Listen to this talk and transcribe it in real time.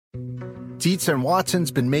Dietz and Watson's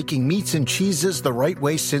been making meats and cheeses the right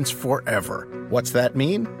way since forever. What's that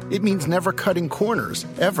mean? It means never cutting corners,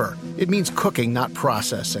 ever. It means cooking, not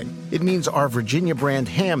processing. It means our Virginia brand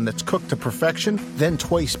ham that's cooked to perfection, then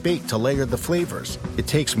twice baked to layer the flavors. It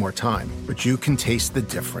takes more time, but you can taste the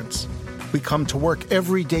difference. We come to work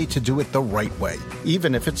every day to do it the right way,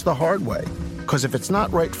 even if it's the hard way. Because if it's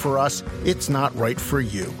not right for us, it's not right for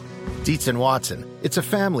you. Dietz and Watson, it's a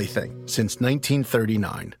family thing since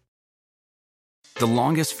 1939. The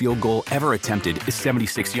longest field goal ever attempted is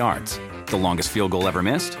 76 yards. The longest field goal ever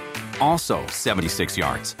missed? Also 76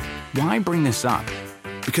 yards. Why bring this up?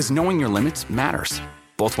 Because knowing your limits matters,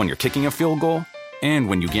 both when you're kicking a field goal and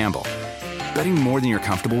when you gamble. Betting more than you're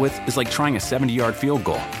comfortable with is like trying a 70-yard field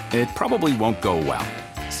goal. It probably won't go well.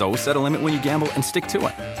 So set a limit when you gamble and stick to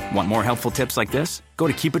it. Want more helpful tips like this? Go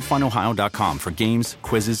to keepitfunohio.com for games,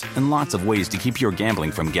 quizzes, and lots of ways to keep your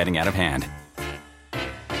gambling from getting out of hand.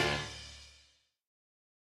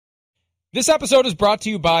 This episode is brought to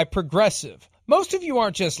you by Progressive. Most of you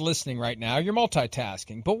aren't just listening right now, you're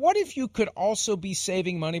multitasking. But what if you could also be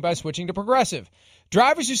saving money by switching to Progressive?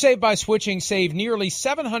 Drivers who save by switching save nearly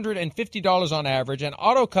 $750 on average, and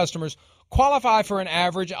auto customers qualify for an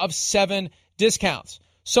average of 7 discounts.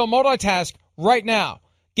 So multitask right now.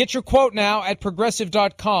 Get your quote now at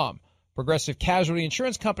Progressive.com. Progressive Casualty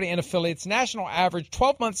Insurance Company and affiliates, national average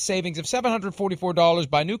 12-month savings of $744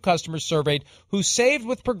 by new customers surveyed who saved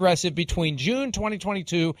with Progressive between June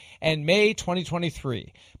 2022 and May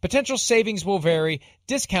 2023. Potential savings will vary.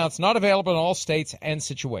 Discounts not available in all states and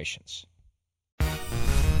situations.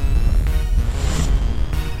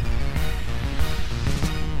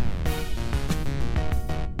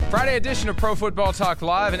 Friday edition of Pro Football Talk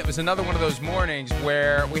Live, and it was another one of those mornings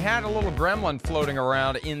where we had a little gremlin floating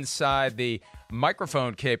around inside the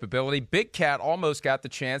microphone capability. Big Cat almost got the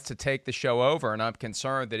chance to take the show over, and I'm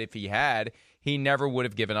concerned that if he had, he never would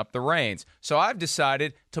have given up the reins. So I've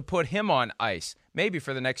decided to put him on ice, maybe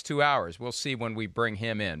for the next 2 hours. We'll see when we bring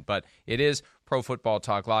him in, but it is Pro Football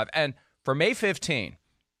Talk Live. And for May 15,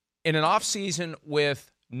 in an offseason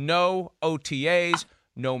with no OTAs,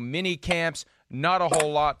 no mini camps, not a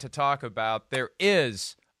whole lot to talk about. There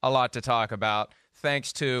is a lot to talk about,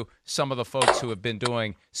 thanks to some of the folks who have been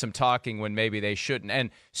doing some talking when maybe they shouldn't.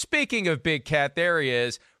 And speaking of Big Cat, there he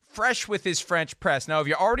is, fresh with his French press. Now, have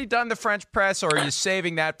you already done the French press, or are you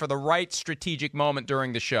saving that for the right strategic moment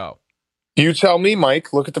during the show? You tell me,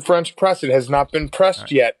 Mike. Look at the French press. It has not been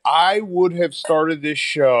pressed yet. I would have started this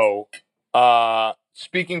show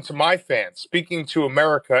speaking to my fans, speaking to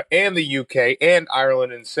America and the UK and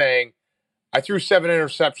Ireland, and saying, I threw 7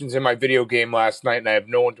 interceptions in my video game last night, and I have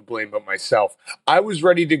no one to blame but myself. I was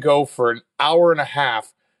ready to go for an hour and a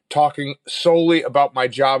half talking solely about my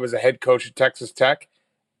job as a head coach at Texas Tech.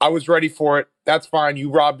 I was ready for it. That's fine.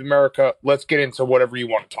 You robbed America. Let's get into whatever you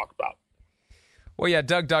want to talk about. Well, yeah,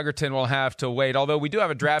 Doug Duggerton will have to wait, although we do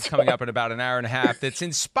have a draft coming up in about an hour and a half that's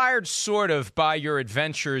inspired sort of by your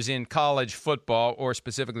adventures in college football, or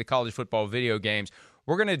specifically college football video games.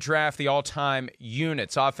 We're going to draft the all-time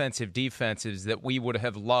units, offensive, defensives, that we would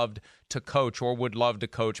have loved to coach or would love to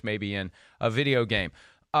coach maybe in a video game.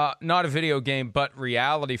 Not a video game, but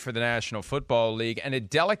reality for the National Football League, and a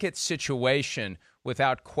delicate situation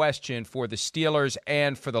without question for the Steelers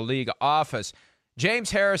and for the league office. James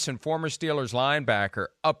Harrison, former Steelers linebacker,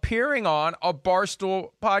 appearing on a Barstool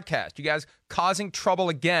podcast. You guys causing trouble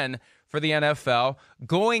again for the NFL.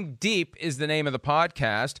 Going Deep is the name of the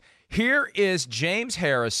podcast. Here is James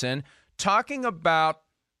Harrison talking about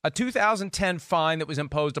a 2010 fine that was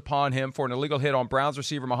imposed upon him for an illegal hit on Browns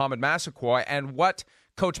receiver Mohamed Massaquoi, and what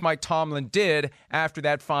Coach Mike Tomlin did after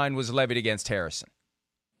that fine was levied against Harrison.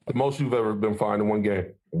 The most you've ever been fined in one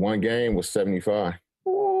game? One game was 75.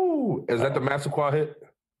 Ooh, is that the Massaquoi hit?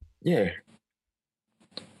 Yeah.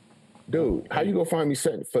 Dude, how you gonna find me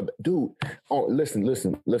setting for the dude? Oh, listen.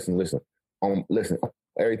 Listen.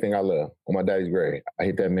 Everything I love on my daddy's grave, I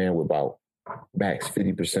hit that man with about max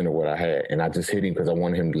 50% of what I had, and I just hit him because I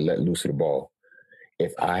wanted him to let loose of the ball.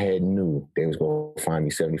 If I had knew they was going to fine me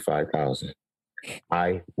 $75,000,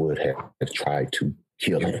 I would have tried to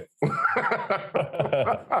kill him.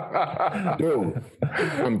 Dude,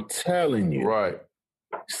 I'm telling you, right?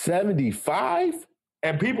 75,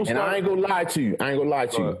 and people. And I ain't gonna lie to you.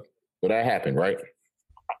 But that happened, right?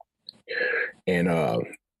 And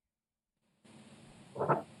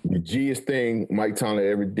the G'est thing Mike Tomlin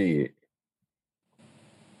ever did,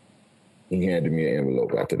 he handed me an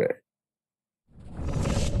envelope after that.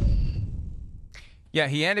 Yeah,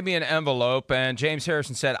 he handed me an envelope, and James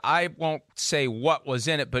Harrison said, I won't say what was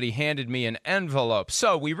in it, but he handed me an envelope.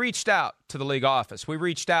 So we reached out to the league office. We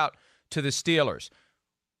reached out to the Steelers.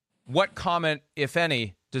 what comment, if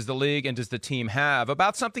any, does the league and does the team have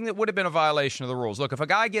about something that would have been a violation of the rules? Look, if a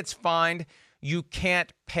guy gets fined, you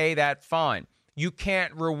can't pay that fine. You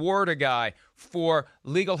can't reward a guy for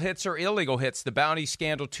legal hits or illegal hits. The bounty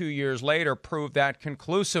scandal 2 years later proved that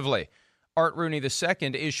conclusively. Art Rooney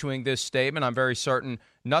II issuing this statement. I'm very certain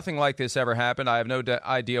nothing like this ever happened. I have no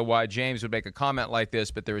idea why James would make a comment like this,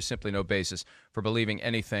 but there is simply no basis for believing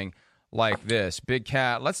anything like this. Big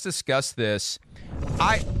Cat, let's discuss this.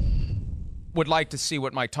 I would like to see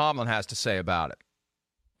what Mike Tomlin has to say about it.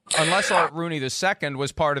 Unless Art Rooney II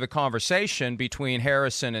was part of the conversation between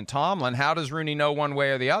Harrison and Tomlin, how does Rooney know one way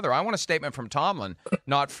or the other? I want a statement from Tomlin,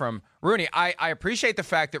 not from Rooney. I appreciate the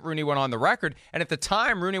fact that Rooney went on the record, and at the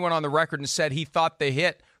time, Rooney went on the record and said he thought the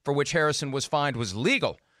hit for which Harrison was fined was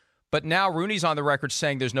legal. But now Rooney's on the record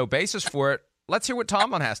saying there's no basis for it. Let's hear what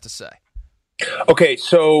Tomlin has to say. Okay,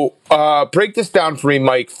 so break this down for me,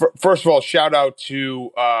 Mike. First of all, shout out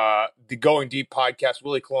to the Going Deep podcast,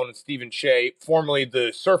 Willie Colon and Stephen Shea, formerly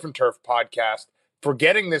the Surf and Turf podcast, for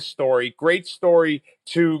getting this story. Great story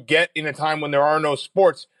to get in a time when there are no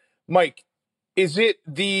sports. Mike, is it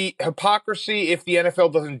the hypocrisy if the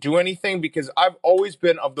NFL doesn't do anything? Because I've always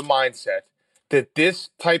been of the mindset that this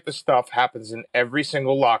type of stuff happens in every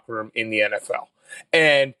single locker room in the NFL.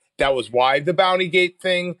 And that was why the Bounty Gate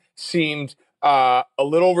thing seemed a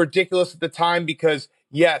little ridiculous at the time, because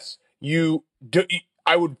yes,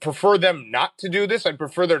 I would prefer them not to do this. I'd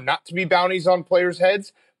prefer there not to be bounties on players'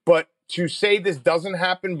 heads. But to say this doesn't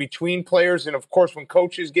happen between players, and of course when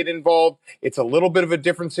coaches get involved, it's a little bit of a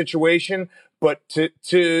different situation. But to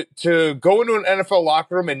go into an NFL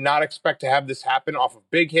locker room and not expect to have this happen off of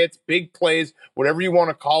big hits, big plays, whatever you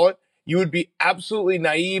want to call it, you would be absolutely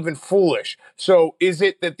naive and foolish. So is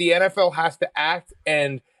it that the NFL has to act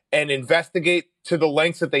and investigate to the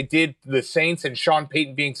lengths that they did the Saints and Sean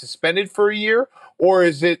Payton being suspended for a year? Or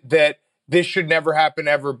is it that this should never happen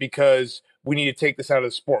ever because we need to take this out of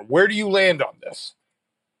the sport? Where do you land on this?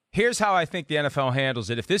 Here's how I think the NFL handles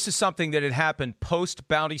it. If this is something that had happened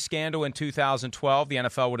post-bounty scandal in 2012, the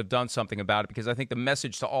NFL would have done something about it, because I think the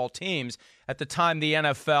message to all teams at the time the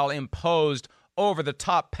NFL imposed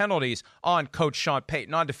over-the-top penalties on Coach Sean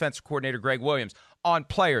Payton, on defensive coordinator Greg Williams, on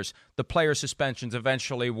players. The player suspensions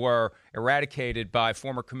eventually were eradicated by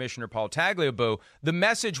former Commissioner Paul Tagliabue. The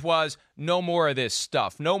message was no more of this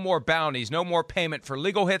stuff, no more bounties, no more payment for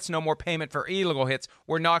legal hits, no more payment for illegal hits.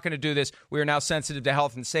 We're not going to do this. We are now sensitive to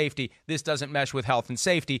health and safety. This doesn't mesh with health and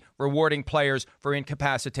safety, rewarding players for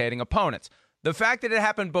incapacitating opponents. The fact that it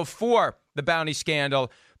happened before the bounty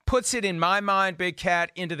scandal puts it, in my mind, Big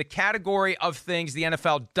Cat, into the category of things the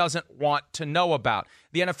NFL doesn't want to know about.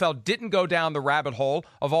 The NFL didn't go down the rabbit hole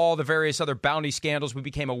of all the various other bounty scandals we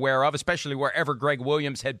became aware of, especially wherever Greg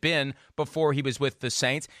Williams had been before he was with the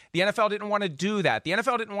Saints. The NFL didn't want to do that. The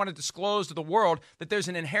NFL didn't want to disclose to the world that there's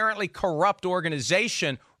an inherently corrupt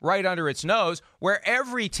organization right under its nose where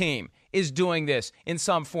every team is doing this in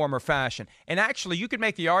some form or fashion. And actually, you could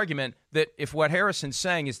make the argument that if what Harrison's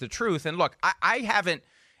saying is the truth, and look, I haven't,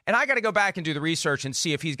 and I got to go back and do the research and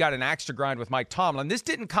see if he's got an axe to grind with Mike Tomlin. This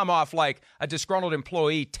didn't come off like a disgruntled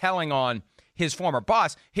employee telling on his former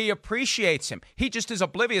boss. He appreciates him. He just is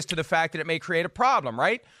oblivious to the fact that it may create a problem,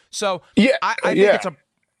 right? So yeah, I think it's a...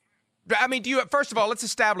 I mean, first of all, let's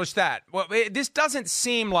establish that. Well, this doesn't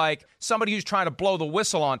seem like somebody who's trying to blow the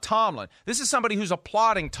whistle on Tomlin. This is somebody who's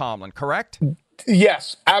applauding Tomlin, correct?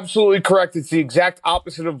 Yes, absolutely correct. It's the exact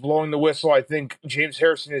opposite of blowing the whistle. I think James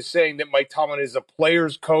Harrison is saying that Mike Tomlin is a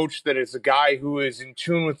player's coach, that is a guy who is in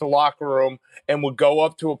tune with the locker room and would go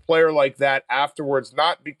up to a player like that afterwards,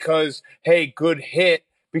 not because, hey, good hit,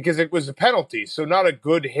 because it was a penalty. So not a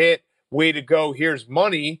good hit, way to go, here's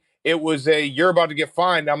money. It was you're about to get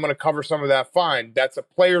fined, I'm going to cover some of that fine. That's a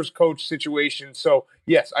player's coach situation. So,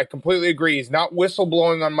 yes, I completely agree. He's not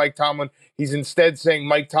whistleblowing on Mike Tomlin. He's instead saying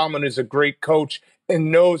Mike Tomlin is a great coach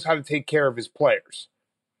and knows how to take care of his players.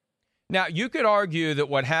 Now, you could argue that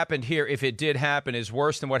what happened here, if it did happen, is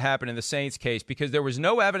worse than what happened in the Saints case, because there was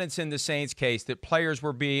no evidence in the Saints case that players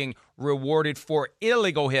were being rewarded for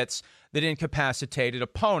illegal hits that incapacitated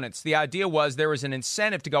opponents. The idea was there was an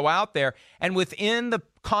incentive to go out there and, within the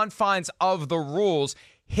confines of the rules,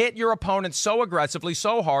 hit your opponent so aggressively,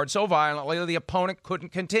 so hard, so violently that the opponent couldn't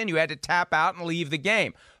continue, had to tap out and leave the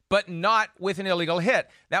game, but not with an illegal hit.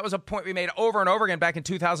 That was a point we made over and over again back in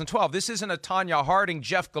 2012. This isn't a Tanya Harding,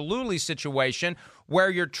 Jeff Gillooly situation where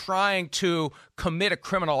you're trying to commit a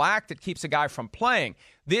criminal act that keeps a guy from playing.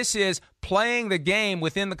 This is playing the game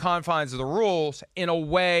within the confines of the rules in a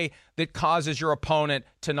way that causes your opponent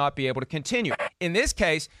to not be able to continue. In this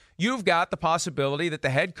case, you've got the possibility that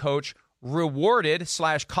the head coach rewarded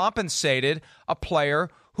 / compensated a player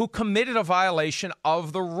who committed a violation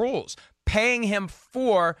of the rules, paying him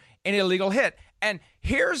for an illegal hit. And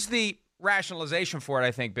here's the rationalization for it,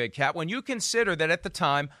 I think, Big Cat. When you consider that at the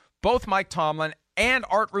time, both Mike Tomlin and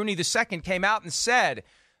Art Rooney II came out and said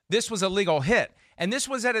this was a legal hit. And this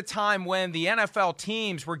was at a time when the NFL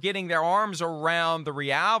teams were getting their arms around the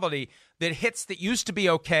reality that hits that used to be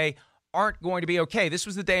okay aren't going to be okay. This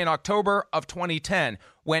was the day in October of 2010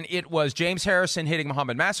 when it was James Harrison hitting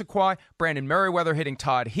Muhammad Massaquoi, Brandon Merriweather hitting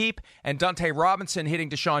Todd Heap, and Dante Robinson hitting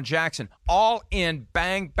Deshaun Jackson, all in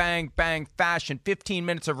bang, bang, bang fashion, 15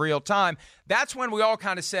 minutes of real time. That's when we all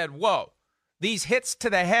kind of said, whoa, these hits to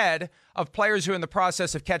the head of players who are in the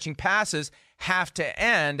process of catching passes have to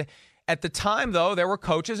end. At the time, though, there were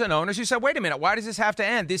coaches and owners who said, wait a minute, why does this have to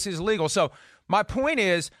end? This is legal. So my point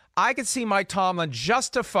is, I could see Mike Tomlin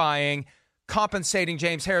justifying compensating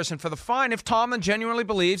James Harrison for the fine if Tomlin genuinely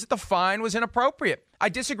believes that the fine was inappropriate. I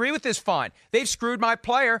disagree with this fine. They've screwed my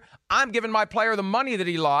player. I'm giving my player the money that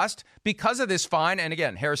he lost because of this fine. And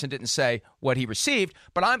again, Harrison didn't say what he received,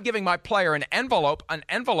 but I'm giving my player an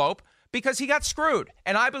envelope because he got screwed.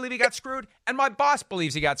 And I believe he got screwed, and my boss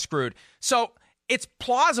believes he got screwed. So it's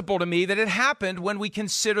plausible to me that it happened when we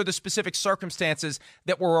consider the specific circumstances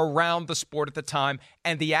that were around the sport at the time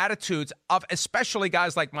and the attitudes of especially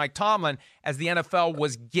guys like Mike Tomlin as the NFL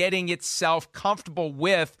was getting itself comfortable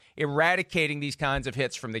with eradicating these kinds of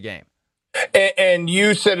hits from the game. And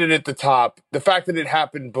you said it at the top, the fact that it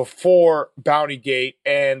happened before Bountygate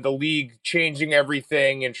and the league changing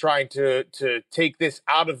everything and trying to take this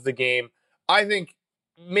out of the game, I think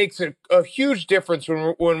makes a huge difference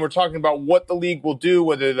when we're talking about what the league will do,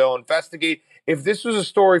 whether they'll investigate. If this was a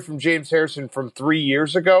story from James Harrison from 3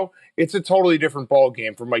 years ago, it's a totally different ball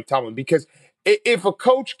game for Mike Tomlin, because if a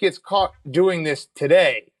coach gets caught doing this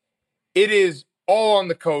today, it is all on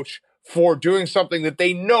the coach for doing something that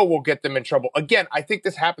they know will get them in trouble. Again, I think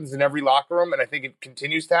this happens in every locker room, and I think it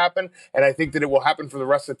continues to happen, and I think that it will happen for the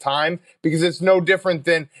rest of the time, because it's no different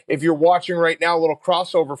than if you're watching right now, a little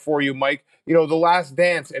crossover for you, Mike, The Last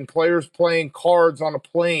Dance, and players playing cards on a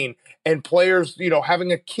plane, and players,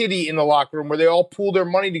 having a kitty in the locker room where they all pool their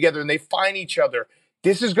money together and they fine each other.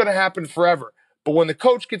 This is going to happen forever. But when the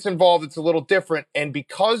coach gets involved, it's a little different. And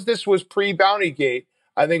because this was pre-Bountygate,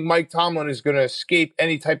 I think Mike Tomlin is going to escape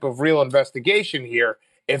any type of real investigation here.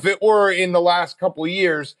 If it were in the last couple of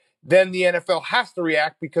years, then the NFL has to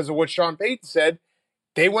react because of what Sean Payton said.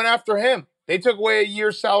 They went after him. They took away a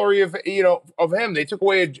year's salary of him. They took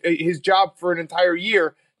away his job for an entire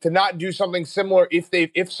year. To not do something similar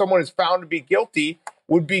if someone is found to be guilty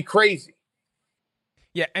would be crazy.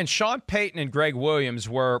 Yeah, and Sean Payton and Greg Williams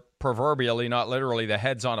were proverbially, not literally, the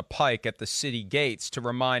heads on a pike at the city gates to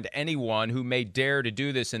remind anyone who may dare to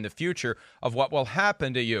do this in the future of what will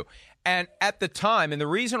happen to you. And at the time, and the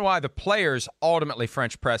reason why the players, ultimately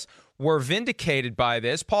French press, were vindicated by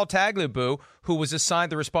this, Paul Tagliabue, who was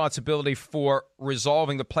assigned the responsibility for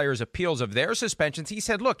resolving the players' appeals of their suspensions, he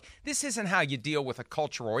said, look, this isn't how you deal with a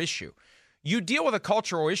cultural issue. You deal with a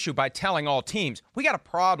cultural issue by telling all teams, we got a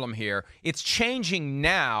problem here. It's changing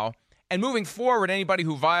now. And moving forward, anybody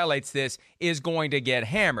who violates this is going to get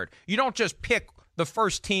hammered. You don't just pick the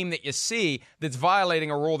first team that you see that's violating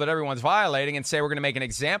a rule that everyone's violating and say we're going to make an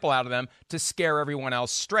example out of them to scare everyone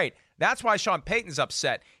else straight. That's why Sean Payton's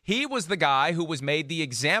upset. He was the guy who was made the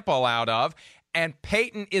example out of, and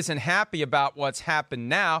Payton isn't happy about what's happened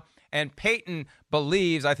now. And Payton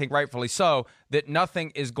believes, I think rightfully so, that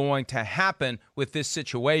nothing is going to happen with this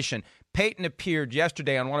situation. Payton appeared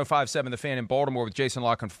yesterday on 105.7 The Fan in Baltimore with Jason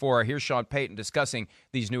La Canfora. Here's Sean Payton discussing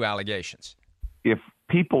these new allegations. If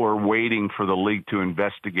people are waiting for the league to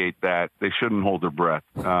investigate that, they shouldn't hold their breath.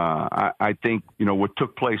 I think, what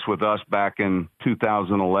took place with us back in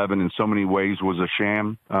 2011 in so many ways was a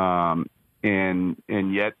sham.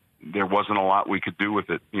 And yet there wasn't a lot we could do with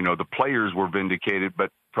it. The players were vindicated,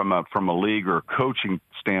 but from a league or coaching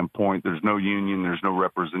standpoint, there's no union, there's no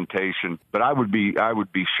representation. But I would be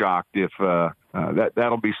shocked if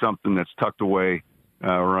that'll be something that's tucked away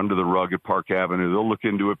or under the rug at Park Avenue. They'll look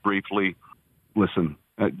into it briefly. Listen,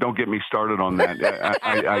 don't get me started on that.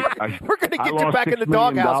 We're going to get you back in the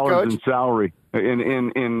doghouse, Coach. In salary,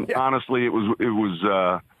 and yeah. Honestly, it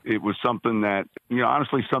was something that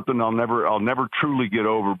honestly something I'll never truly get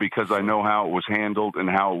over, because I know how it was handled and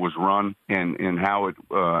how it was run and how it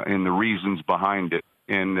and the reasons behind it,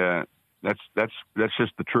 and that's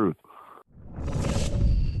just the truth.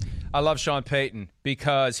 I love Sean Payton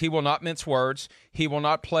because he will not mince words. He will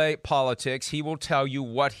not play politics. He will tell you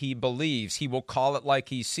what he believes. He will call it like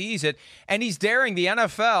he sees it. And he's daring the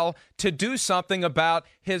NFL to do something about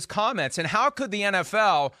his comments. And how could the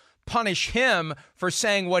NFL punish him for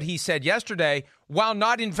saying what he said yesterday while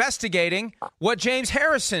not investigating what James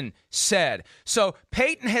Harrison said. So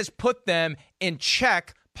Payton has put them in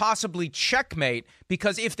check, possibly checkmate,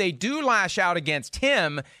 because if they do lash out against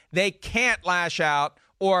him, they can't lash out,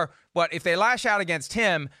 if they lash out against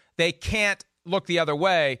him, they can't look the other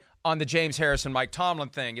way on the James Harrison, Mike Tomlin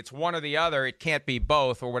thing. It's one or the other. It can't be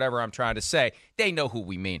both, or whatever I'm trying to say. They know who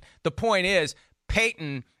we mean. The point is,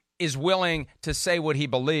 Payton is willing to say what he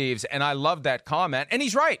believes, and I love that comment, and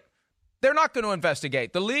he's right. They're not going to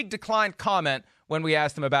investigate. The league declined comment when we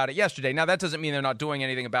asked them about it yesterday. Now, that doesn't mean they're not doing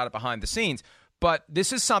anything about it behind the scenes, but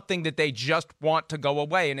this is something that they just want to go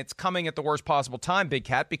away, and it's coming at the worst possible time, Big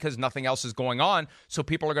Cat, because nothing else is going on, so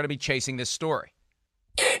people are going to be chasing this story.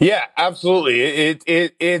 Yeah, absolutely.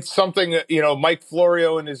 It's something, Mike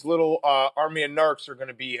Florio and his little army of narcs are going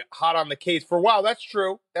to be hot on the case for a while. That's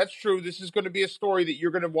true. That's true. This is going to be a story that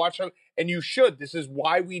you're going to watch, and you should. This is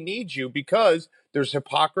why we need you, because there's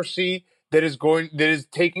hypocrisy that is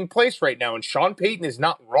taking place right now. And Sean Payton is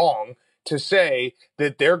not wrong to say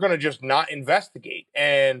that they're going to just not investigate.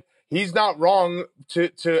 And he's not wrong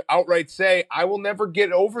to outright say, I will never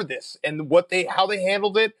get over this. And how they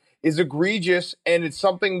handled it is egregious, and it's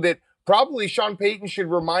something that probably Sean Payton should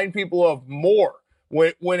remind people of more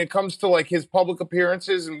when it comes to like his public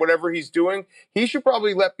appearances and whatever he's doing. He should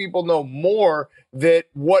probably let people know more that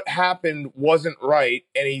what happened wasn't right,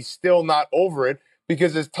 and he's still not over it,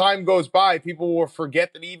 because as time goes by, people will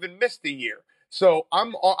forget that he even missed a year. So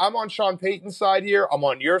I'm on Sean Payton's side here. I'm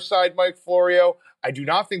on your side, Mike Florio. I do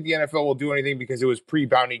not think the NFL will do anything because it was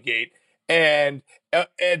pre-Bounty Gate. And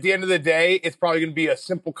at the end of the day, it's probably going to be a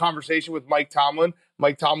simple conversation with Mike Tomlin.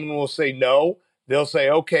 Mike Tomlin will say no. They'll say,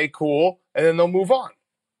 okay, cool. And then they'll move on.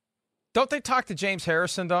 Don't they talk to James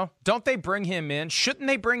Harrison, though? Don't they bring him in? Shouldn't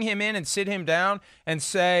they bring him in and sit him down and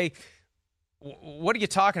say, what are you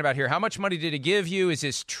talking about here? How much money did he give you? Is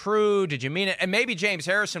this true? Did you mean it? And maybe James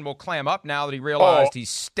Harrison will clam up now that he realized he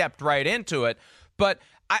stepped right into it. But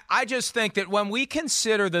I just think that when we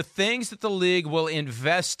consider the things that the league will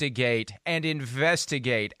investigate and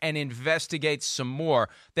investigate and investigate some more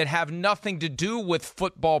that have nothing to do with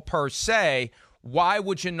football per se, why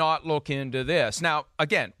would you not look into this? Now,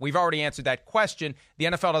 again, we've already answered that question. The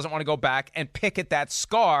NFL doesn't want to go back and pick at that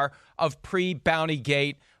scar of pre-Bounty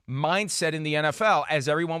Gate mindset in the NFL, as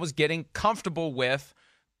everyone was getting comfortable with,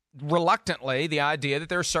 reluctantly, the idea that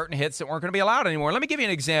there are certain hits that weren't going to be allowed anymore. Let me give you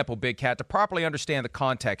an example, Big Cat, to properly understand the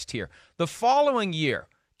context here. The following year,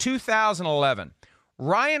 2011,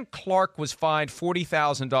 Ryan Clark was fined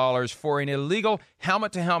 $40,000 for an illegal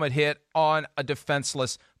helmet-to-helmet hit on a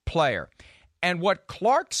defenseless player. And what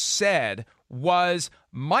Clark said was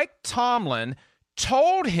Mike Tomlin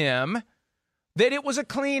told him that it was a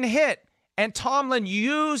clean hit, and Tomlin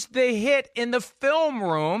used the hit in the film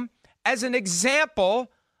room as an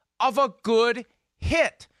example of a good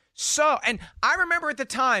hit. So, and I remember at the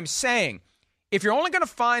time saying, if you're only going to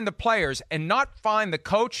fine the players and not fine the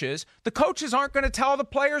coaches aren't going to tell the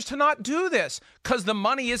players to not do this because the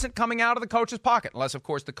money isn't coming out of the coach's pocket, unless, of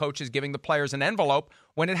course, the coach is giving the players an envelope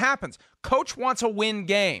when it happens. Coach wants to win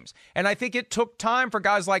games. And I think it took time for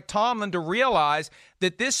guys like Tomlin to realize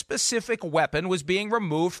that this specific weapon was being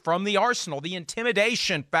removed from the arsenal, the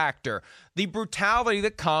intimidation factor, the brutality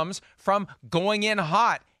that comes from going in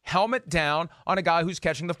hot, helmet down on a guy who's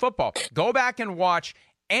catching the football. Go back and watch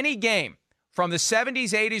any game from the 70s,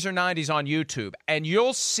 80s, or 90s on YouTube, and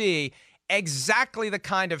you'll see exactly the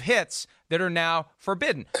kind of hits that are now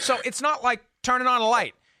forbidden. So it's not like turning on a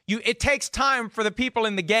light. It takes time for the people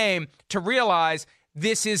in the game to realize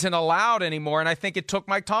this isn't allowed anymore, and I think it took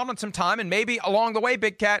Mike Tomlin some time, and maybe along the way,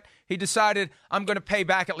 Big Cat, he decided, I'm going to pay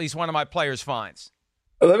back at least one of my players' fines.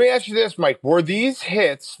 Let me ask you this, Mike. Were these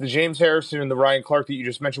hits, the James Harrison and the Ryan Clark that you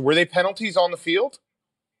just mentioned, were they penalties on the field?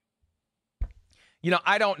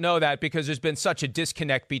 I don't know that because there's been such a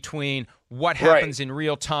disconnect between what happens in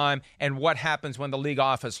real time and what happens when the league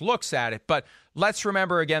office looks at it. But let's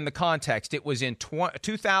remember again the context. It was in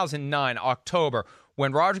 2009, October,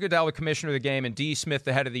 when Roger Goodell, the commissioner of the game, and Dee Smith,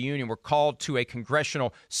 the head of the union, were called to a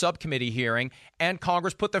congressional subcommittee hearing, and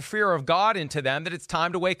Congress put the fear of God into them that it's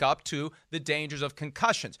time to wake up to the dangers of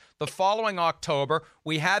concussions. The following October,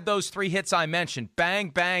 we had those three hits I mentioned. Bang,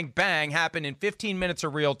 bang, bang, happened in 15 minutes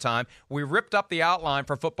of real time. We ripped up the outline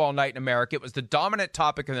for Football Night in America. It was the dominant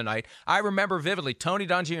topic of the night. I remember vividly, Tony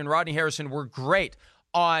Dungy and Rodney Harrison were great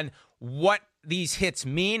on what these hits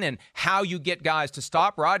mean and how you get guys to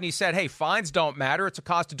stop. Rodney said, hey, fines don't matter. It's a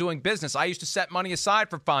cost of doing business. I used to set money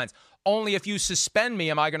aside for fines. Only if you suspend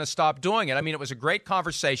me am I going to stop doing it. I mean, it was a great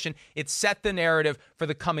conversation. It set the narrative for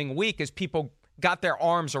the coming week as people got their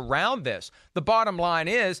arms around this. The bottom line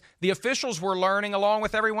is the officials were learning along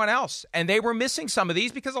with everyone else, and they were missing some of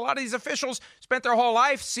these because a lot of these officials spent their whole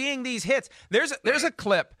life seeing these hits. There's a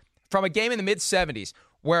clip from a game in the mid-'70s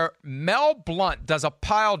where Mel Blount does a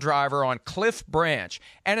pile driver on Cliff Branch,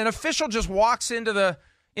 and an official just walks into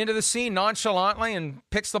the scene nonchalantly and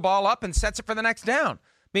picks the ball up and sets it for the next down.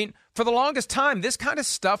 I mean, for the longest time, this kind of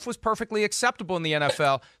stuff was perfectly acceptable in the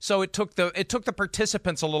NFL, so it took the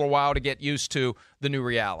participants a little while to get used to the new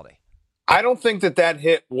reality. I don't think that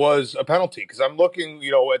hit was a penalty because I'm looking,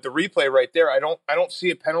 at the replay right there. I don't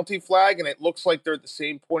see a penalty flag, and it looks like they're at the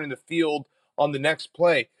same point in the field on the next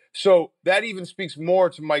play. So that even speaks more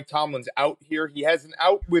to Mike Tomlin's out here. He has an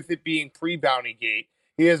out with it being pre-Bounty Gate.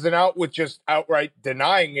 He has an out with just outright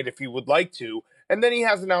denying it if he would like to. And then he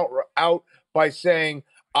has an out by saying,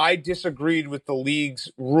 I disagreed with the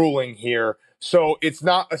league's ruling here. So it's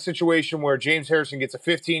not a situation where James Harrison gets a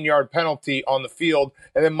 15-yard penalty on the field,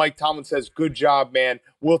 and then Mike Tomlin says, good job, man.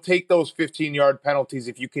 We'll take those 15-yard penalties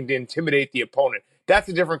if you can intimidate the opponent. That's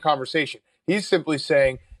a different conversation. He's simply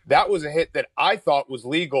saying, that was a hit that I thought was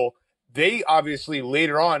legal. They obviously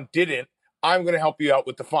later on didn't. I'm going to help you out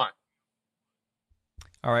with the fine.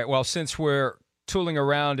 All right, well, since we're tooling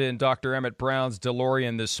around in Dr. Emmett Brown's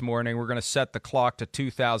DeLorean this morning, we're going to set the clock to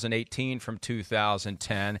 2018 from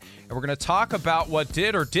 2010, and we're going to talk about what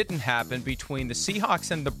did or didn't happen between the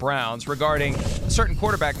Seahawks and the Browns regarding a certain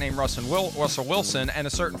quarterback named Russell Wilson and a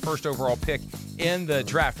certain first overall pick in the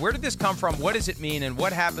draft. Where did this come from? What does it mean? And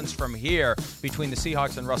what happens from here between the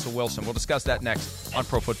Seahawks and Russell Wilson? We'll discuss that next on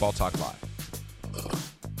Pro Football Talk Live.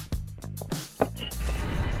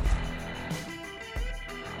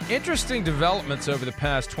 Interesting developments over the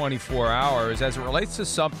past 24 hours as it relates to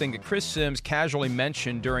something that Chris Sims casually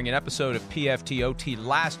mentioned during an episode of PFTOT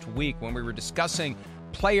last week when we were discussing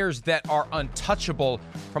players that are untouchable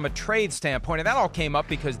from a trade standpoint. And that all came up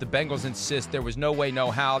because the Bengals insist there was no way,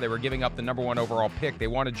 no how. They were giving up the number 1 overall pick. They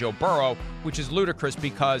wanted Joe Burrow, which is ludicrous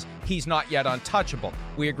because he's not yet untouchable.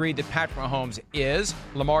 We agreed that Patrick Mahomes is,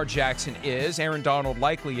 Lamar Jackson is, Aaron Donald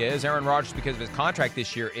likely is, Aaron Rodgers because of his contract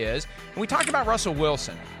this year is. And we talked about Russell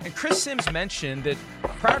Wilson. And Chris Sims mentioned that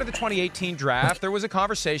prior to the 2018 draft, there was a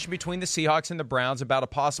conversation between the Seahawks and the Browns about a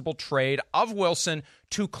possible trade of Wilson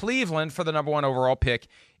to Cleveland for the number 1 overall pick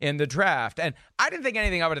in the draft. And I didn't think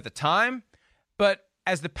anything of it at the time, but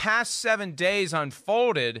as the past 7 days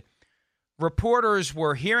unfolded, reporters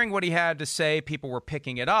were hearing what he had to say, people were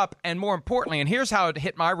picking it up, and more importantly, and here's how it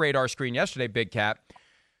hit my radar screen yesterday, Big Cat,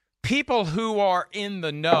 people who are in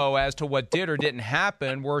the know as to what did or didn't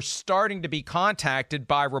happen were starting to be contacted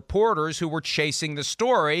by reporters who were chasing the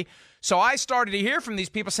story. So I started to hear from these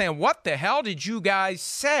people saying, what the hell did you guys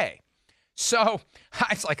say? So I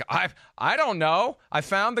was like, I don't know. I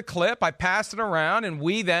found the clip. I passed it around, and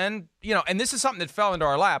we then, and this is something that fell into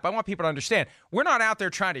our lap. I want people to understand, we're not out there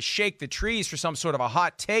trying to shake the trees for some sort of a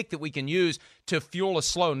hot take that we can use to fuel a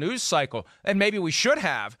slow news cycle. And maybe we should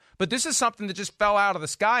have, but this is something that just fell out of the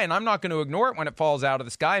sky, and I'm not going to ignore it when it falls out of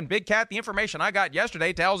the sky. And Big Cat, the information I got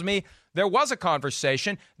yesterday tells me there was a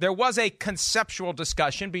conversation. There was a conceptual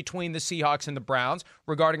discussion between the Seahawks and the Browns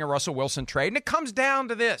regarding a Russell Wilson trade. And it comes down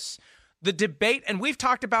to this. The debate, and we've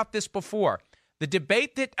talked about this before, the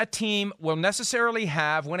debate that a team will necessarily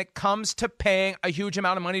have when it comes to paying a huge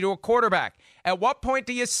amount of money to a quarterback. At what point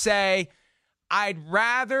do you say, I'd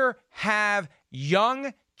rather have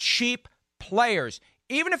young, cheap players,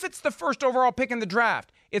 even if it's the first overall pick in the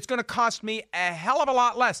draft, it's going to cost me a hell of a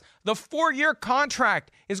lot less. The 4-year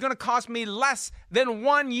contract is going to cost me less than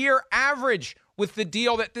 1 year average with the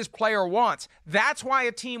deal that this player wants. That's why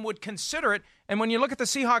a team would consider it. And when you look at the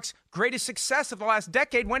Seahawks' greatest success of the last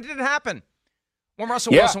decade, when did it happen? When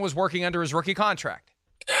Russell Wilson was working under his rookie contract.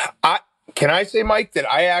 Can I say, Mike, that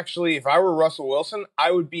I actually, if I were Russell Wilson,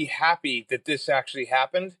 I would be happy that this actually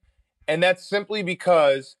happened. And that's simply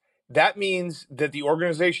because that means that the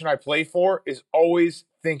organization I play for is always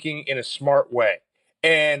thinking in a smart way.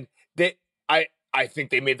 And that I think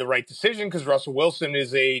they made the right decision because Russell Wilson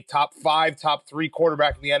is a top 5, top 3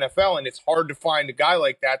 quarterback in the NFL, and it's hard to find a guy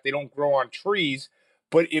like that. They don't grow on trees.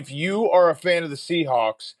 But if you are a fan of the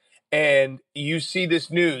Seahawks and you see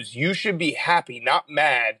this news, you should be happy, not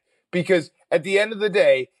mad, because at the end of the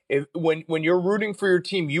day, when you're rooting for your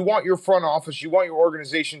team, you want your front office, you want your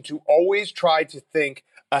organization to always try to think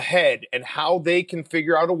ahead and how they can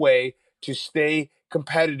figure out a way to stay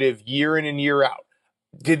competitive year in and year out.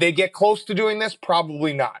 Did they get close to doing this?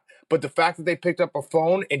 Probably not. But the fact that they picked up a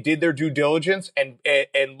phone and did their due diligence and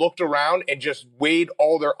looked around and just weighed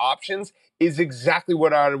all their options is exactly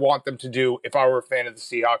what I'd want them to do if I were a fan of the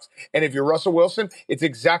Seahawks. And if you're Russell Wilson, it's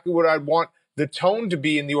exactly what I'd want the tone to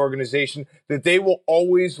be in the organization that they will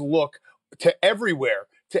always look to everywhere,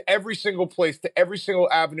 to every single place, to every single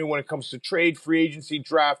avenue when it comes to trade, free agency,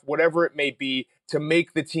 draft, whatever it may be, to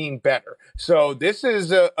make the team better. So this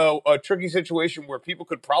is a tricky situation where people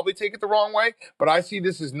could probably take it the wrong way, but I see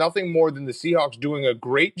this as nothing more than the Seahawks doing a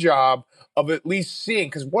great job of at least seeing.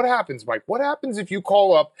 Because what happens, Mike? What happens if you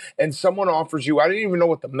call up and someone offers you, I didn't even know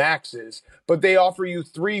what the max is, but they offer you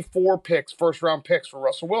 3-4 picks, first-round picks for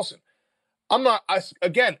Russell Wilson? I'm not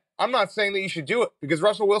saying that you should do it because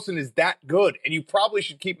Russell Wilson is that good and you probably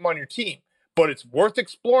should keep him on your team. But it's worth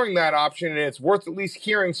exploring that option and it's worth at least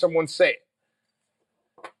hearing someone say it.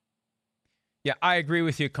 Yeah, I agree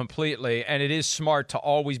with you completely, and it is smart to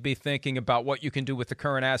always be thinking about what you can do with the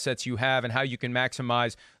current assets you have and how you can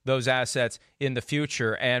maximize those assets in the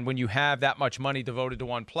future. And when you have that much money devoted to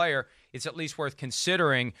one player, it's at least worth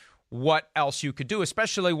considering what else you could do,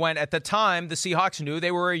 especially when at the time the Seahawks knew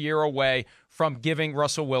they were a year away from giving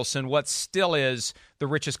Russell Wilson what still is the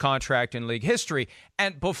richest contract in league history.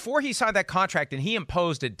 And before he signed that contract and he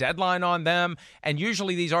imposed a deadline on them, and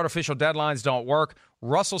usually these artificial deadlines don't work,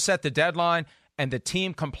 Russell set the deadline and the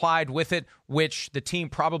team complied with it, which the team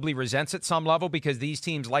probably resents at some level because these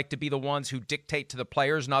teams like to be the ones who dictate to the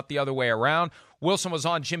players, not the other way around. Wilson was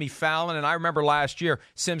on Jimmy Fallon, and I remember last year,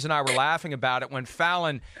 Sims and I were laughing about it when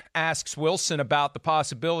Fallon asks Wilson about the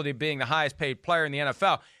possibility of being the highest paid player in the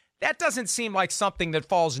NFL. That doesn't seem like something that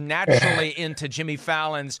falls naturally into Jimmy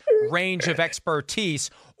Fallon's range of expertise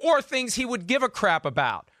or things he would give a crap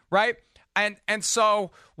about, right? And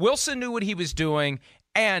so Wilson knew what he was doing,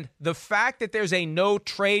 and the fact that there's a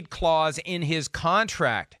no-trade clause in his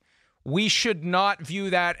contract, we should not view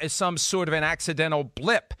that as some sort of an accidental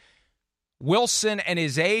blip. Wilson and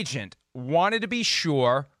his agent wanted to be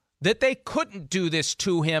sure that they couldn't do this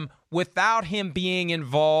to him without him being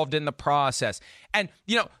involved in the process. And,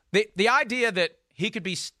 you know, the idea that he could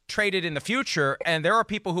be traded in the future, and there are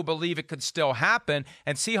people who believe it could still happen,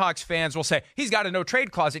 and Seahawks fans will say, he's got a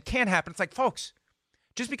no-trade clause, it can't happen. It's like, folks,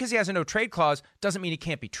 just because he has a no-trade clause doesn't mean he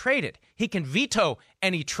can't be traded. He can veto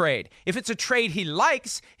any trade. If it's a trade he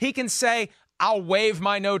likes, he can say, I'll waive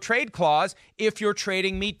my no-trade clause if you're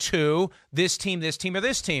trading me to this team, or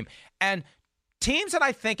this team. And teams that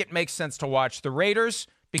I think it makes sense to watch, the Raiders,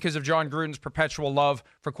 because of John Gruden's perpetual love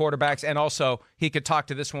for quarterbacks, and also he could talk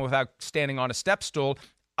to this one without standing on a step stool.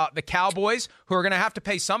 The Cowboys, who are going to have to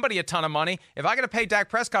pay somebody a ton of money. If I got to pay Dak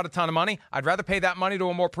Prescott a ton of money, I'd rather pay that money to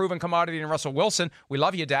a more proven commodity than Russell Wilson. We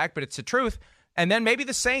love you, Dak, but it's the truth. And then maybe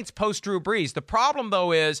the Saints post Drew Brees. The problem,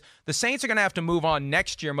 though, is the Saints are going to have to move on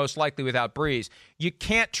next year, most likely without Brees. You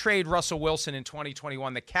can't trade Russell Wilson in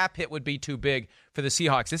 2021. The cap hit would be too big for the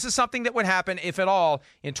Seahawks. This is something that would happen, if at all,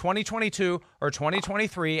 in 2022 or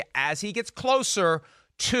 2023 as he gets closer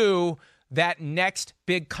to that next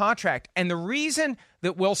big contract. And the reason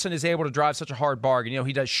that Wilson is able to drive such a hard bargain,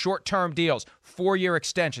 he does short-term deals, 4-year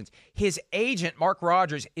extensions. His agent, Mark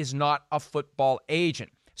Rodgers, is not a football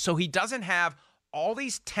agent. So he doesn't have all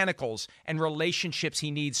these tentacles and relationships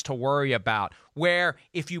he needs to worry about, where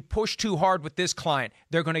if you push too hard with this client,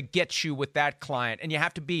 they're going to get you with that client. And you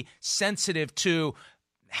have to be sensitive to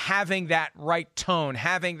having that right tone,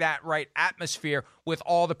 having that right atmosphere with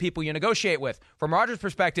all the people you negotiate with. From Rodgers'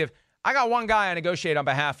 perspective, I got one guy I negotiate on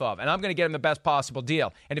behalf of, and I'm going to get him the best possible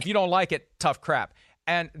deal. And if you don't like it, tough crap.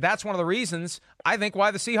 And that's one of the reasons, I think, why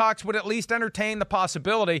the Seahawks would at least entertain the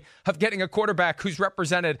possibility of getting a quarterback who's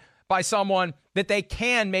represented by someone that they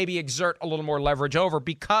can maybe exert a little more leverage over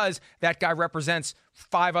because that guy represents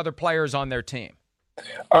 5 other players on their team.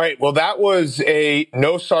 All right, well, that was a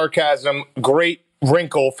no sarcasm, great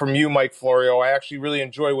wrinkle from you, Mike Florio. I actually really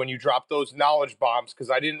enjoy when you drop those knowledge bombs because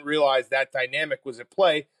I didn't realize that dynamic was at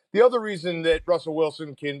play. The other reason that Russell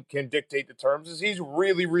Wilson can dictate the terms is he's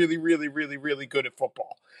really, really, really, really, really good at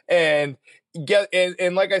football. And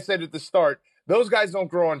like I said at the start, those guys don't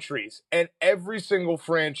grow on trees. And every single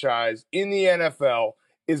franchise in the NFL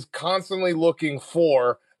is constantly looking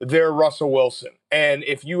for their Russell Wilson. And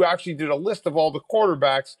if you actually did a list of all the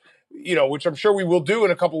quarterbacks, which I'm sure we will do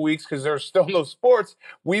in a couple weeks because there's still no sports,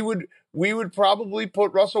 we would probably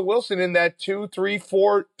put Russell Wilson in that 2, 3,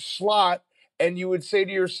 4 slot. And you would say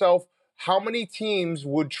to yourself, how many teams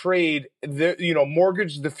would trade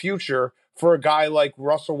mortgage the future for a guy like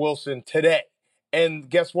Russell Wilson today? And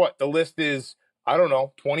guess what? The list is,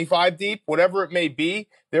 25 deep, whatever it may be.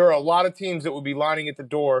 There are a lot of teams that would be lining at the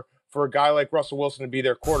door for a guy like Russell Wilson to be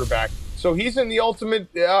their quarterback. So he's in the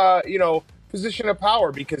ultimate, position of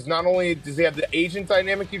power because not only does he have the agent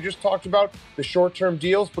dynamic you just talked about, the short-term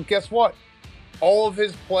deals, but guess what? All of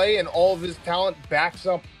his play and all of his talent backs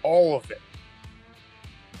up all of it.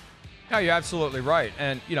 No, you're absolutely right.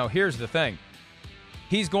 And, here's the thing.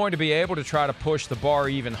 He's going to be able to try to push the bar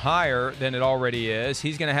even higher than it already is.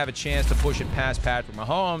 He's going to have a chance to push it past Patrick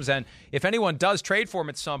Mahomes. And if anyone does trade for him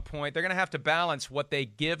at some point, they're going to have to balance what they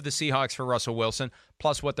give the Seahawks for Russell Wilson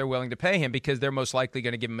plus what they're willing to pay him, because they're most likely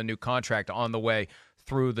going to give him a new contract on the way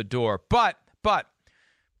through the door. But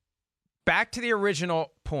back to the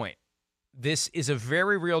original point. This is a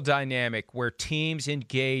very real dynamic where teams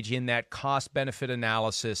engage in that cost-benefit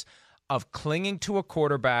analysis of clinging to a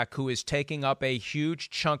quarterback who is taking up a huge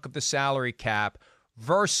chunk of the salary cap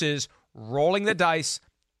versus rolling the dice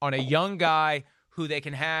on a young guy who they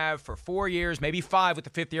can have for 4 years, maybe 5 with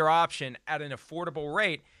the fifth-year option at an affordable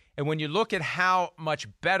rate. And when you look at how much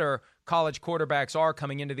better college quarterbacks are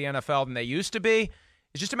coming into the NFL than they used to be,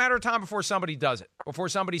 it's just a matter of time before somebody does it, before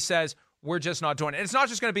somebody says, we're just not doing it. And it's not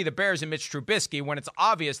just going to be the Bears and Mitch Trubisky when it's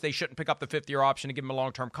obvious they shouldn't pick up the fifth-year option and give him a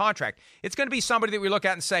long-term contract. It's going to be somebody that we look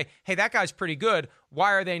at and say, hey, that guy's pretty good.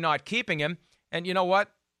 Why are they not keeping him? And you know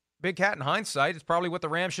what? Big Cat, in hindsight, it's probably what the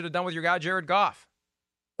Rams should have done with your guy, Jared Goff.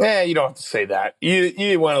 You don't have to say that.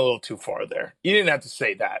 You went a little too far there. You didn't have to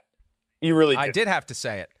say that. You really didn't. I did have to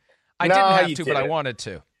say it. I didn't have to, but I wanted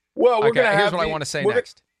to. Well, here's what I want to say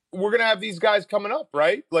next. We're going to have these guys coming up,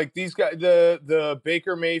 right? Like these guys, the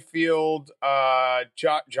Baker Mayfield,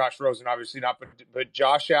 Josh Rosen, obviously not, but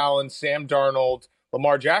Josh Allen, Sam Darnold,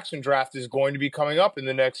 Lamar Jackson draft is going to be coming up in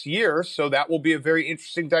the next year. So that will be a very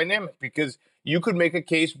interesting dynamic, because you could make a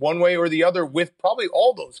case one way or the other with probably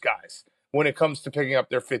all those guys when it comes to picking up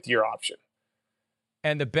their fifth-year option.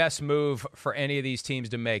 And the best move for any of these teams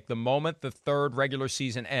to make, the moment the third regular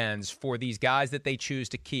season ends, for these guys that they choose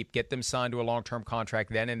to keep, get them signed to a long-term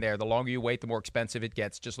contract then and there. The longer you wait, the more expensive it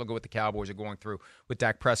gets. Just look at what the Cowboys are going through with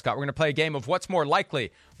Dak Prescott. We're going to play a game of What's More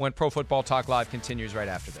Likely when Pro Football Talk Live continues right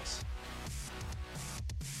after this.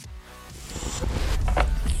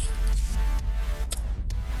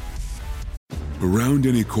 Around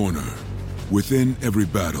any corner, within every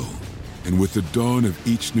battle, and with the dawn of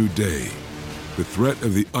each new day, the threat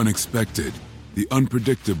of the unexpected, the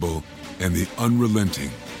unpredictable, and the unrelenting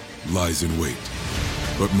lies in wait.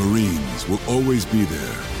 But Marines will always be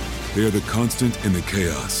there. They are the constant in the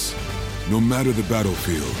chaos. No matter the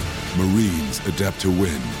battlefield, Marines adapt to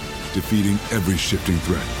win, defeating every shifting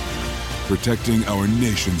threat, protecting our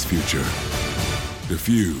nation's future. The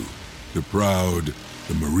few, the proud,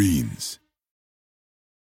 the Marines.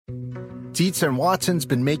 Dietz and Watson's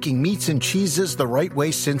been making meats and cheeses the right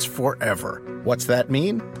way since forever. What's that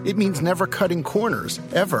mean? It means never cutting corners,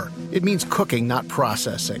 ever. It means cooking, not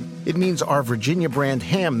processing. It means our Virginia brand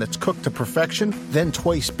ham that's cooked to perfection, then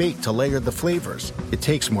twice baked to layer the flavors. It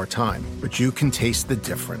takes more time, but you can taste the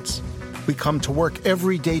difference. We come to work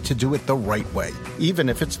every day to do it the right way, even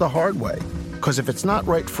if it's the hard way. Because if it's not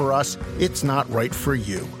right for us, it's not right for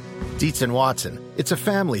you. Dietz and Watson, it's a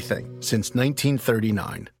family thing since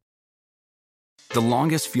 1939. The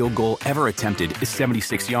longest field goal ever attempted is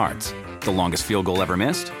 76 yards. The longest field goal ever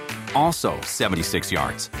missed? Also 76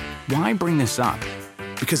 yards. Why bring this up?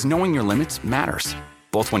 Because knowing your limits matters,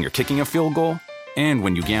 both when you're kicking a field goal and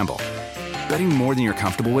when you gamble. Betting more than you're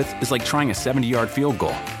comfortable with is like trying a 70-yard field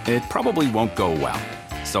goal. It probably won't go well.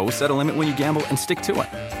 So set a limit when you gamble and stick to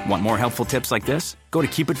it. Want more helpful tips like this? Go to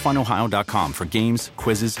keepitfunohio.com for games,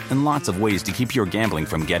 quizzes, and lots of ways to keep your gambling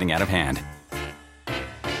from getting out of hand.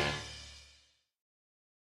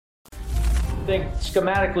 I think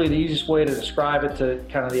schematically the easiest way to describe it to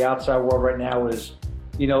kind of the outside world right now is,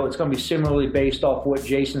 it's going to be similarly based off what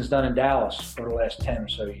Jason's done in Dallas over the last 10 or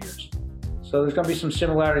so years. So there's going to be some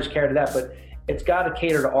similarities carried to that, but it's got to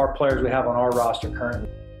cater to our players we have on our roster currently.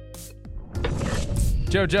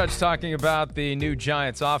 Joe Judge talking about the new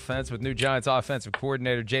Giants offense with new Giants offensive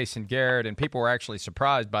coordinator Jason Garrett, and people were actually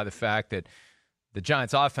surprised by the fact that the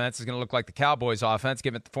Giants offense is going to look like the Cowboys offense,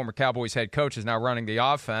 given that the former Cowboys head coach is now running the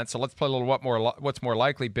offense. So let's play a little what's more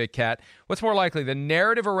likely, Big Cat. What's more likely, the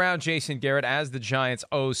narrative around Jason Garrett as the Giants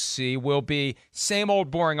OC will be same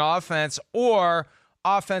old boring offense, or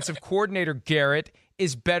offensive coordinator Garrett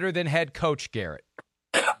is better than head coach Garrett?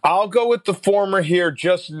 I'll go with the former here,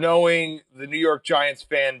 just knowing the New York Giants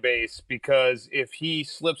fan base, because if he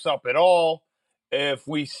slips up at all, if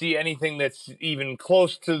we see anything that's even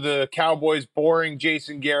close to the Cowboys boring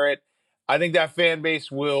Jason Garrett, I think that fan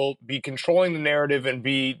base will be controlling the narrative and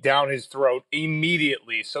be down his throat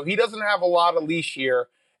immediately. So he doesn't have a lot of leash here,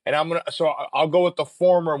 and I'll go with the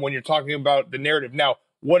former when you're talking about the narrative. Now,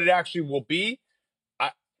 what it actually will be,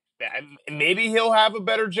 maybe he'll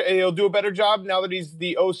do a better job now that he's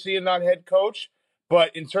the OC and not head coach.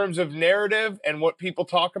 But in terms of narrative and what people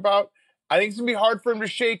talk about, I think it's going to be hard for him to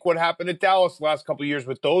shake what happened at Dallas the last couple of years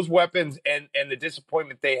with those weapons and the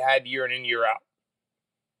disappointment they had year in and year out.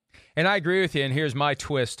 And I agree with you, and here's my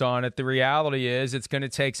twist on it. The reality is it's going to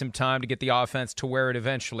take some time to get the offense to where it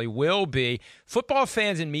eventually will be. Football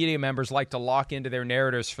fans and media members like to lock into their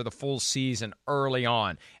narratives for the full season early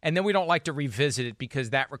on, and then we don't like to revisit it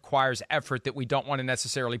because that requires effort that we don't want to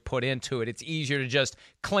necessarily put into it. It's easier to just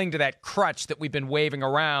cling to that crutch that we've been waving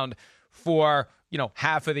around for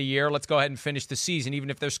half of the year. Let's go ahead and finish the season, even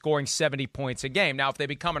if they're scoring 70 points a game. Now, if they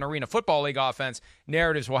become an Arena Football League offense,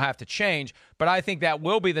 narratives will have to change. But I think that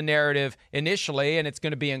will be the narrative initially, and it's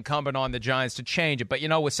going to be incumbent on the Giants to change it. But,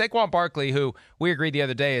 with Saquon Barkley, who we agreed the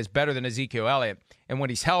other day is better than Ezekiel Elliott, and when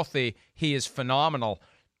he's healthy, he is phenomenal.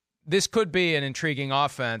 This could be an intriguing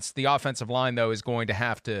offense. The offensive line, though, is going to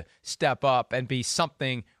have to step up and be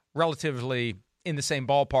something relatively in the same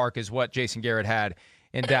ballpark as what Jason Garrett had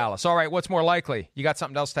in Dallas. All right, what's more likely? You got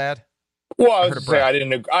something else to add? Well, I was going to say I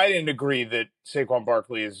didn't agree that Saquon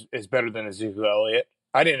Barkley is better than Ezekiel Elliott.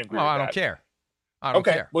 I didn't agree with that. I don't care. I don't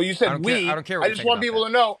care. Well, you said I don't care what I just want people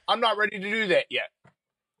to know I'm not ready to do that yet.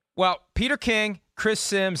 Well, Peter King, Chris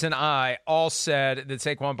Sims, and I all said that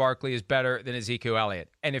Saquon Barkley is better than Ezekiel Elliott.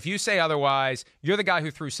 And if you say otherwise, you're the guy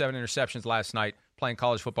who threw 7 interceptions last night playing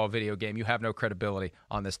college football video game. You have no credibility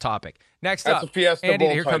on this topic. Next That's up, a Fiesta Andy,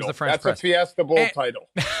 Bowl here title. Comes the French That's press. a Fiesta Bowl title.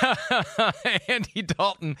 Andy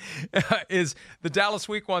Dalton is the Dallas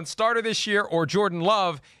Week 1 starter this year, or Jordan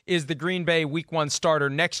Love is the Green Bay Week 1 starter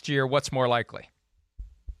next year. What's more likely?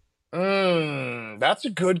 That's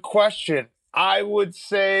a good question. I would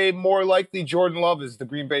say more likely Jordan Love is the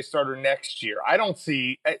Green Bay starter next year. I don't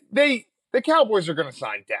see the Cowboys are going to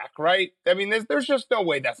sign Dak, right? I mean, there's just no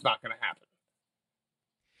way that's not going to happen.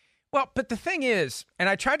 Well, but the thing is, and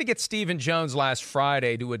I tried to get Stephen Jones last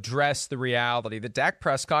Friday to address the reality that Dak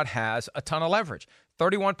Prescott has a ton of leverage.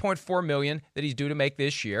 $31.4 million that he's due to make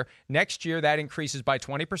this year. Next year, that increases by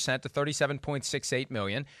 20% to $37.68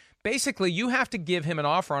 million. Basically, you have to give him an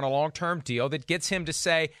offer on a long-term deal that gets him to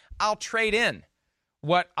say, I'll trade in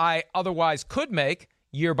what I otherwise could make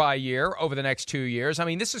year by year over the next 2 years. I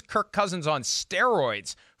mean, this is Kirk Cousins on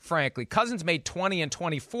steroids, frankly. Cousins made 20 and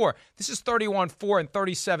 24. This is 31-4 and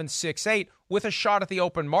 37-6-8 with a shot at the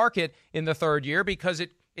open market in the third year because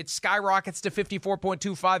it skyrockets to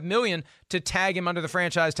 $54.25 million to tag him under the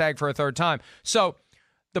franchise tag for a third time. So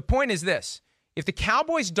the point is this. If the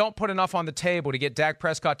Cowboys don't put enough on the table to get Dak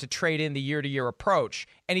Prescott to trade in the year-to-year approach,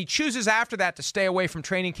 and he chooses after that to stay away from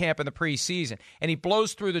training camp in the preseason, and he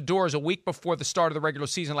blows through the doors a week before the start of the regular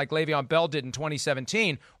season like Le'Veon Bell did in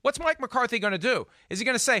 2017, what's Mike McCarthy going to do? Is he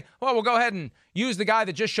going to say, well, we'll go ahead and use the guy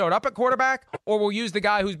that just showed up at quarterback, or we'll use the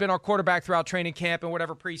guy who's been our quarterback throughout training camp and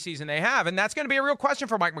whatever preseason they have? And that's going to be a real question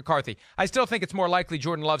for Mike McCarthy. I still think it's more likely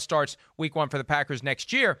Jordan Love starts week 1 for the Packers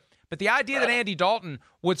next year. But the idea that Andy Dalton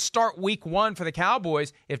would start week 1 for the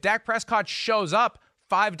Cowboys if Dak Prescott shows up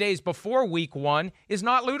 5 days before week 1 is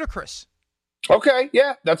not ludicrous. Okay,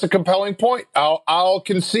 yeah, that's a compelling point. I'll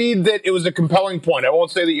concede that it was a compelling point. I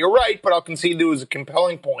won't say that you're right, but I'll concede that it was a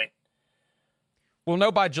compelling point. We'll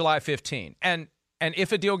know by July 15. And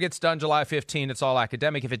if a deal gets done July 15, it's all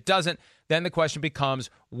academic. If it doesn't, then the question becomes,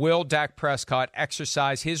 will Dak Prescott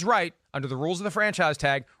exercise his right under the rules of the franchise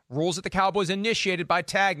tag, rules that the Cowboys initiated by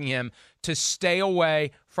tagging him, to stay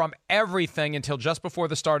away from everything until just before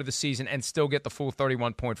the start of the season and still get the full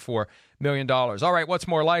 $31.4 million. All right, what's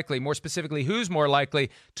more likely? More specifically, who's more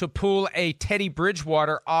likely to pull a Teddy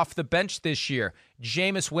Bridgewater off the bench this year?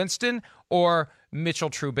 Jameis Winston or Mitchell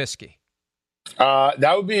Trubisky?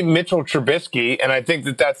 That would be Mitchell Trubisky, and I think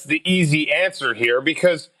that that's the easy answer here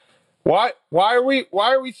because why are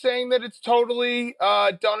we saying that it's totally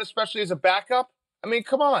done, especially as a backup? I mean,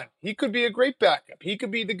 come on. He could be a great backup. He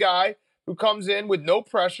could be the guy who comes in with no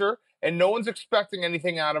pressure and no one's expecting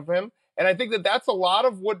anything out of him. And I think that that's a lot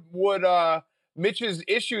of what Mitch's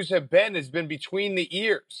issues has been between the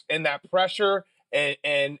ears and that pressure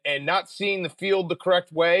and not seeing the field the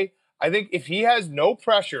correct way. I think if he has no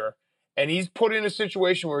pressure and he's put in a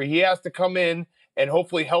situation where he has to come in and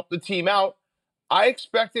hopefully help the team out, I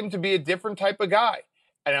expect him to be a different type of guy.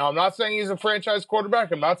 And I'm not saying he's a franchise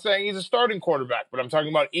quarterback. I'm not saying he's a starting quarterback, but I'm talking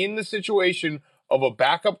about in the situation of a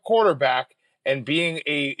backup quarterback and being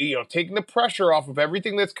taking the pressure off of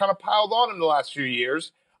everything that's kind of piled on in the last few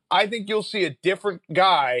years. I think you'll see a different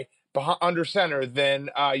guy under center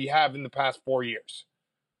than you have in the past 4 years.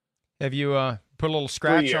 Have you put a little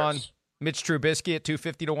scratch on Mitch Trubisky at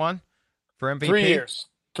 250 to 1 for MVP? 3 years.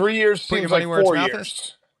 3 years seems like 4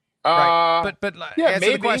 years. Right. But yeah, answer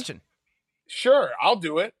maybe. the question. Sure, I'll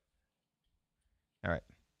do it. All right.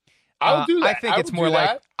 I'll do that. I think it's more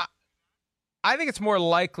like I think it's more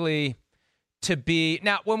likely to be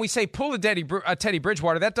now. When we say pull a Teddy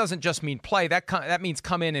Bridgewater, that doesn't just mean play. That means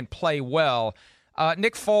come in and play well.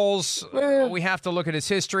 Nick Foles, we have to look at his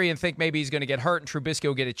history and think maybe he's going to get hurt and Trubisky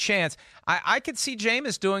will get a chance. I could see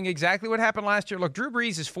Jameis doing exactly what happened last year. Look, Drew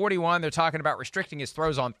Brees is 41. They're talking about restricting his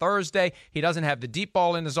throws on Thursday. He doesn't have the deep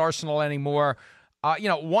ball in his arsenal anymore.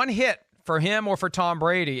 One hit for him or for Tom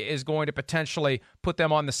Brady is going to potentially put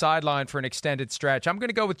them on the sideline for an extended stretch. I'm going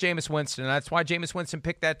to go with Jameis Winston, and that's why Jameis Winston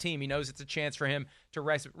picked that team. He knows it's a chance for him to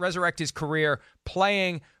resurrect his career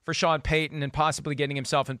playing for Sean Payton and possibly getting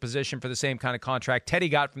himself in position for the same kind of contract Teddy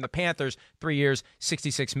got from the Panthers, 3 years,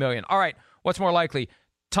 $66 million. All right, what's more likely?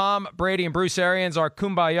 Tom Brady and Bruce Arians are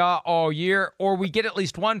kumbaya all year, or we get at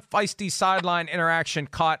least one feisty sideline interaction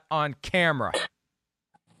caught on camera?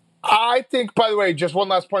 I think, by the way, just one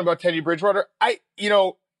last point about Teddy Bridgewater.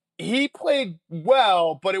 He played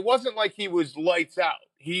well, but it wasn't like he was lights out.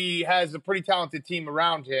 He has a pretty talented team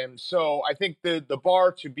around him. So I think the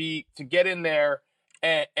bar to get in there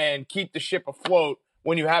and keep the ship afloat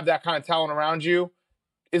when you have that kind of talent around you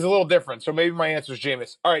is a little different. So maybe my answer is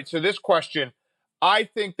Jameis. All right, so this question, I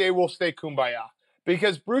think they will stay kumbaya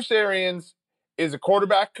because Bruce Arians is a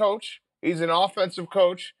quarterback coach. He's an offensive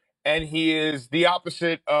coach. And he is the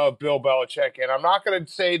opposite of Bill Belichick. And I'm not going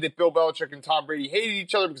to say that Bill Belichick and Tom Brady hated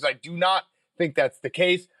each other because I do not think that's the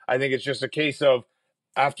case. I think it's just a case of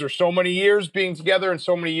after so many years being together and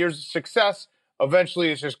so many years of success,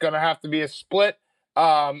 eventually it's just going to have to be a split.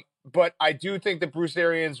 But I do think that Bruce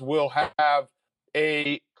Arians will have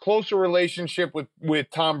a closer relationship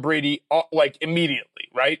with Tom Brady like immediately,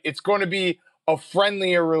 right? It's going to be a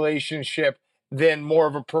friendlier relationship than more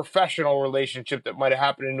of a professional relationship that might have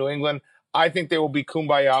happened in New England. I think they will be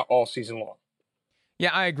kumbaya all season long.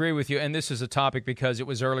 Yeah, I agree with you. And this is a topic because it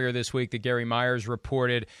was earlier this week that Gary Myers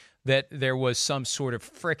reported that there was some sort of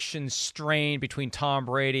friction strain between Tom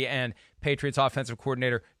Brady and Patriots offensive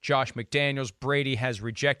coordinator Josh McDaniels. Brady has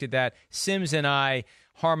rejected that. Sims and I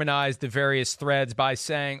harmonized the various threads by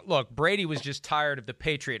saying, look, Brady was just tired of the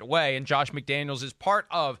Patriot way, and Josh McDaniels is part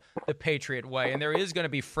of the Patriot way, and there is going to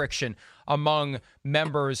be friction among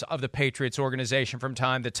members of the Patriots organization from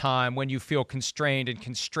time to time when you feel constrained and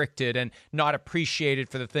constricted and not appreciated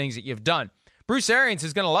for the things that you've done. Bruce Arians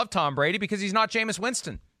is going to love Tom Brady because he's not Jameis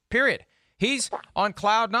Winston, period. He's on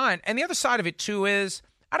cloud nine. And the other side of it, too, is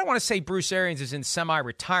I don't want to say Bruce Arians is in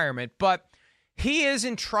semi-retirement, but he is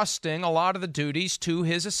entrusting a lot of the duties to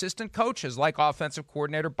his assistant coaches, like offensive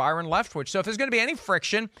coordinator Byron Leftwich. So if there's going to be any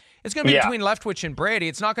friction, it's going to be between Leftwich and Brady.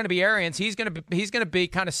 It's not going to be Arians. He's going to be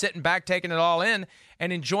kind of sitting back, taking it all in,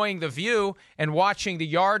 and enjoying the view and watching the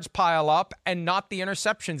yards pile up and not the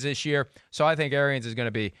interceptions this year. So I think Arians is going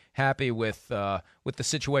to be happy with the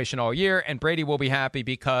situation all year, and Brady will be happy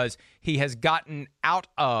because he has gotten out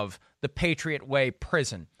of the Patriot way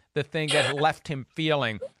prison, the thing that left him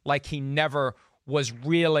feeling like he never was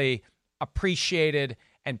really appreciated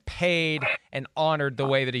and paid and honored the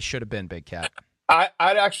way that he should have been, Big Cat.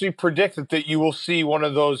 I'd actually predict that you will see one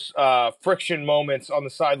of those friction moments on the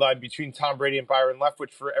sideline between Tom Brady and Byron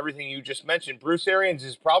Leftwich for everything you just mentioned. Bruce Arians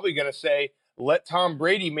is probably going to say, let Tom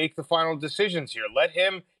Brady make the final decisions here. Let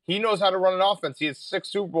him. He knows how to run an offense. He has 6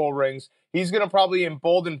 Super Bowl rings. He's going to probably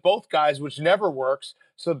embolden both guys, which never works.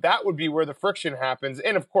 So that would be where the friction happens.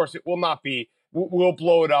 And, of course, it will not be. We'll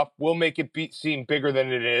blow it up. We'll make it seem bigger than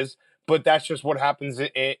it is. But that's just what happens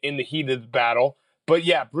in the heat of the battle. But,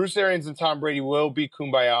 yeah, Bruce Arians and Tom Brady will be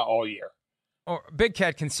kumbaya all year. Or, Big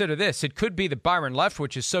Cat, consider this. It could be that Byron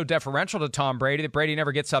Leftwich is so deferential to Tom Brady that Brady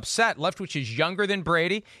never gets upset. Leftwich is younger than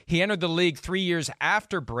Brady. He entered the league 3 years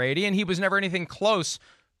after Brady, and he was never anything close.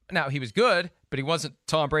 Now, he was good, but he wasn't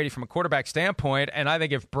Tom Brady from a quarterback standpoint. And I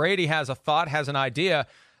think if Brady has a thought, has an idea,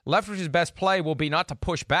 Leftwich's best play will be not to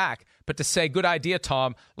push back, but to say, good idea,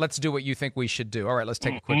 Tom. Let's do what you think we should do. All right, let's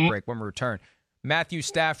take a quick break. When we return, Matthew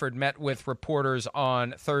Stafford met with reporters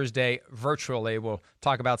on Thursday virtually. We'll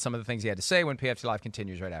talk about some of the things he had to say when PFT Live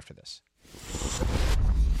continues right after this.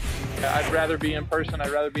 I'd rather be in person. I'd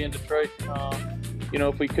rather be in Detroit,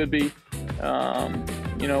 if we could be,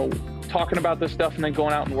 talking about this stuff and then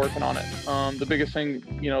going out and working on it. The biggest thing,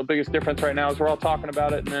 biggest difference right now is we're all talking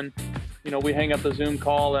about it, and then, we hang up the Zoom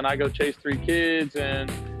call and I go chase 3 kids,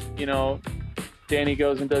 and, Danny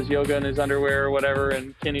goes and does yoga in his underwear or whatever,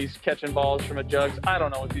 and Kenny's catching balls from a jug. I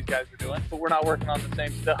don't know what these guys are doing, but we're not working on the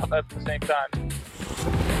same stuff at the same time.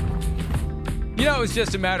 It was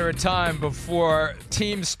just a matter of time before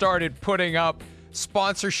teams started putting up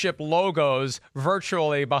sponsorship logos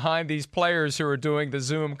virtually behind these players who are doing the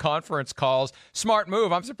Zoom conference calls. Smart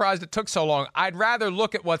move. I'm surprised it took so long. I'd rather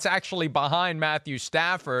look at what's actually behind Matthew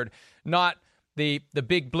Stafford, not the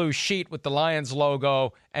big blue sheet with the Lions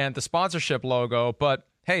logo and the sponsorship logo. But,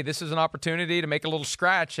 hey, this is an opportunity to make a little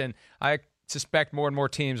scratch, and I suspect more and more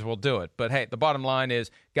teams will do it. But, hey, the bottom line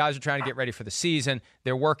is guys are trying to get ready for the season.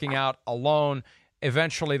 They're working out alone.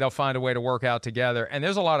 Eventually they'll find a way to work out together. And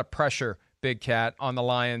there's a lot of pressure, Big Cat, on the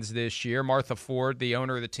Lions this year. Martha Ford, the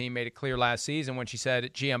owner of the team, made it clear last season when she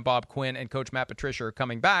said GM Bob Quinn and Coach Matt Patricia are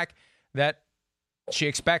coming back that she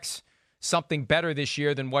expects something better this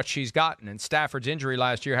year than what she's gotten. And Stafford's injury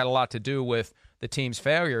last year had a lot to do with the team's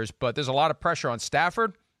failures, but there's a lot of pressure on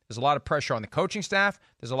Stafford. There's a lot of pressure on the coaching staff.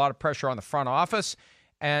 There's a lot of pressure on the front office.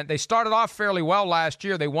 And they started off fairly well last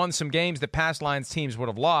year. They won some games that past Lions teams would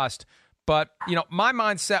have lost. But, my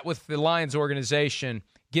mindset with the Lions organization,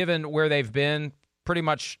 given where they've been pretty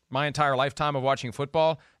much my entire lifetime of watching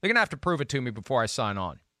football, they're going to have to prove it to me before I sign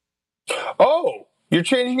on. Oh, you're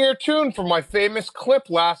changing your tune from my famous clip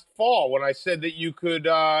last fall when I said that you could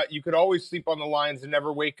always sleep on the Lions and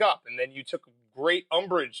never wake up. And then you took great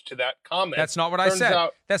umbrage to that comment. That's not what I said.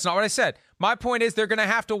 That's not what I said. My point is they're going to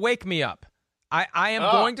have to wake me up. I am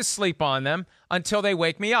going to sleep on them until they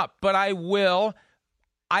wake me up. But I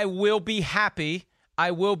will be happy.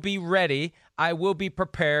 I will be ready. I will be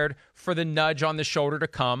prepared for the nudge on the shoulder to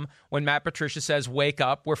come when Matt Patricia says, wake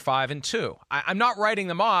up, we're 5-2. I'm not writing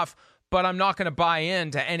them off, but I'm not going to buy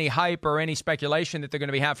into any hype or any speculation that they're going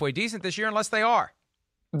to be halfway decent this year unless they are.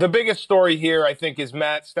 The biggest story here, I think, is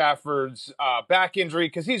Matt Stafford's back injury,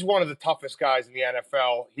 because he's one of the toughest guys in the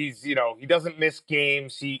NFL. He's, he doesn't miss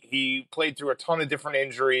games. He played through a ton of different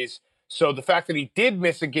injuries. So the fact that he did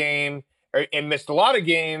miss a game and missed a lot of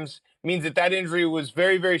games means that injury was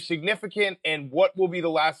very, very significant. And what will be the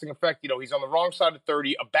lasting effect? He's on the wrong side of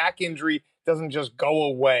 30. A back injury doesn't just go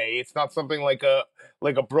away. It's not something like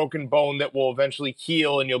a broken bone that will eventually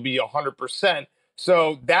heal and you'll be 100%.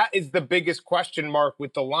 So that is the biggest question mark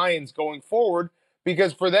with the Lions going forward,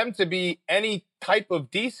 because for them to be any type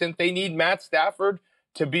of decent, they need Matt Stafford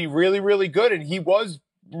to be really, really good. And he was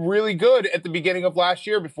really good at the beginning of last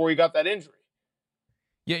year before he got that injury.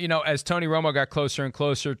 Yeah, as Tony Romo got closer and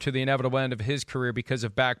closer to the inevitable end of his career because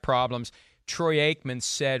of back problems, Troy Aikman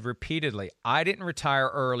said repeatedly, I didn't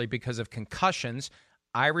retire early because of concussions.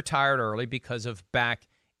 I retired early because of back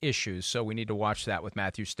issues. So we need to watch that with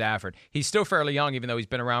Matthew Stafford. He's still fairly young, even though he's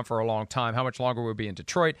been around for a long time. How much longer will he be in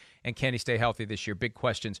Detroit? And can he stay healthy this year? Big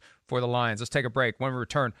questions for the Lions. Let's take a break. When we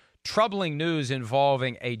return, troubling news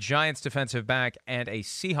involving a Giants defensive back and a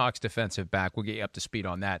Seahawks defensive back. We'll get you up to speed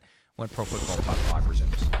on that when Pro Football Talk 5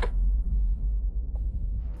 resumes.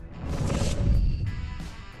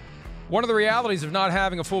 One of the realities of not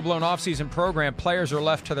having a full-blown offseason program, players are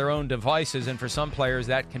left to their own devices, and for some players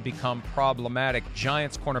that can become problematic.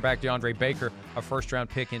 Giants cornerback DeAndre Baker, a first-round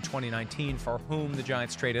pick in 2019 for whom the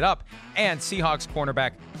Giants traded up, and Seahawks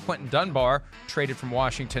cornerback Quentin Dunbar, traded from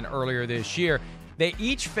Washington earlier this year. They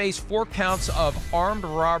each face 4 counts of armed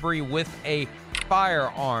robbery with a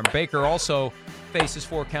firearm. Baker also faces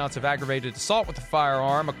 4 counts of aggravated assault with a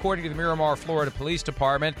firearm. According to the Miramar, Florida Police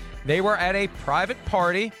Department, they were at a private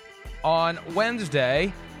party on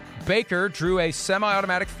Wednesday. Baker drew a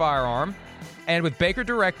semi-automatic firearm, and with Baker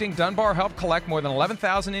directing, Dunbar helped collect more than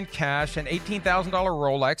 $11,000 in cash, an $18,000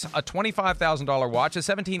 Rolex, a $25,000 watch, a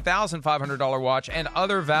 $17,500 watch, and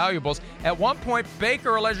other valuables. At one point,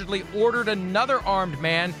 Baker allegedly ordered another armed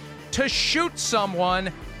man to shoot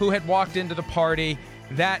someone who had walked into the party.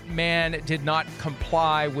 That man did not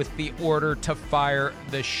comply with the order to fire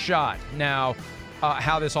the shot. Now,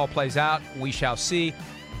 how this all plays out, we shall see.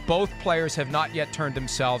 Both players have not yet turned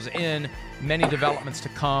themselves in. Many developments to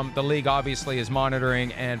come. The league obviously is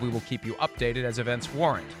monitoring, and we will keep you updated as events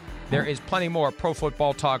warrant. There is plenty more Pro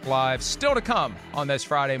Football Talk Live still to come on this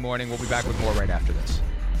Friday morning. We'll be back with more right after this.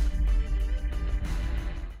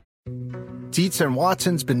 Dietz &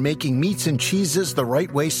 Watson's been making meats and cheeses the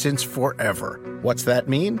right way since forever. What's that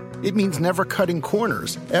mean? It means never cutting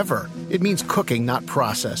corners, ever. It means cooking, not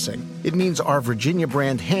processing. It means our Virginia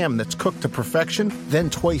brand ham that's cooked to perfection, then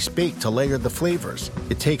twice baked to layer the flavors.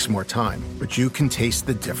 It takes more time, but you can taste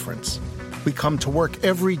the difference. We come to work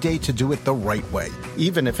every day to do it the right way,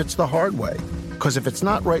 even if it's the hard way. Because if it's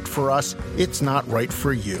not right for us, it's not right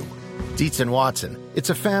for you. Dietz & Watson, it's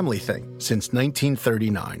a family thing since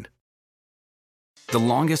 1939. The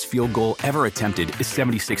longest field goal ever attempted is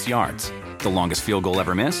 76 yards. The longest field goal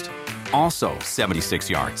ever missed? Also 76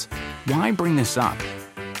 yards. Why bring this up?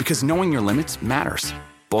 Because knowing your limits matters,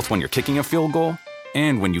 both when you're kicking a field goal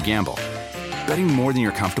and when you gamble. Betting more than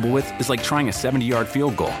you're comfortable with is like trying a 70-yard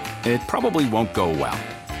field goal. It probably won't go well.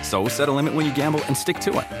 So set a limit when you gamble and stick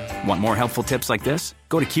to it. Want more helpful tips like this?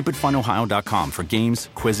 Go to keepitfunohio.com for games,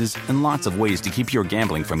 quizzes, and lots of ways to keep your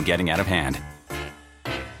gambling from getting out of hand.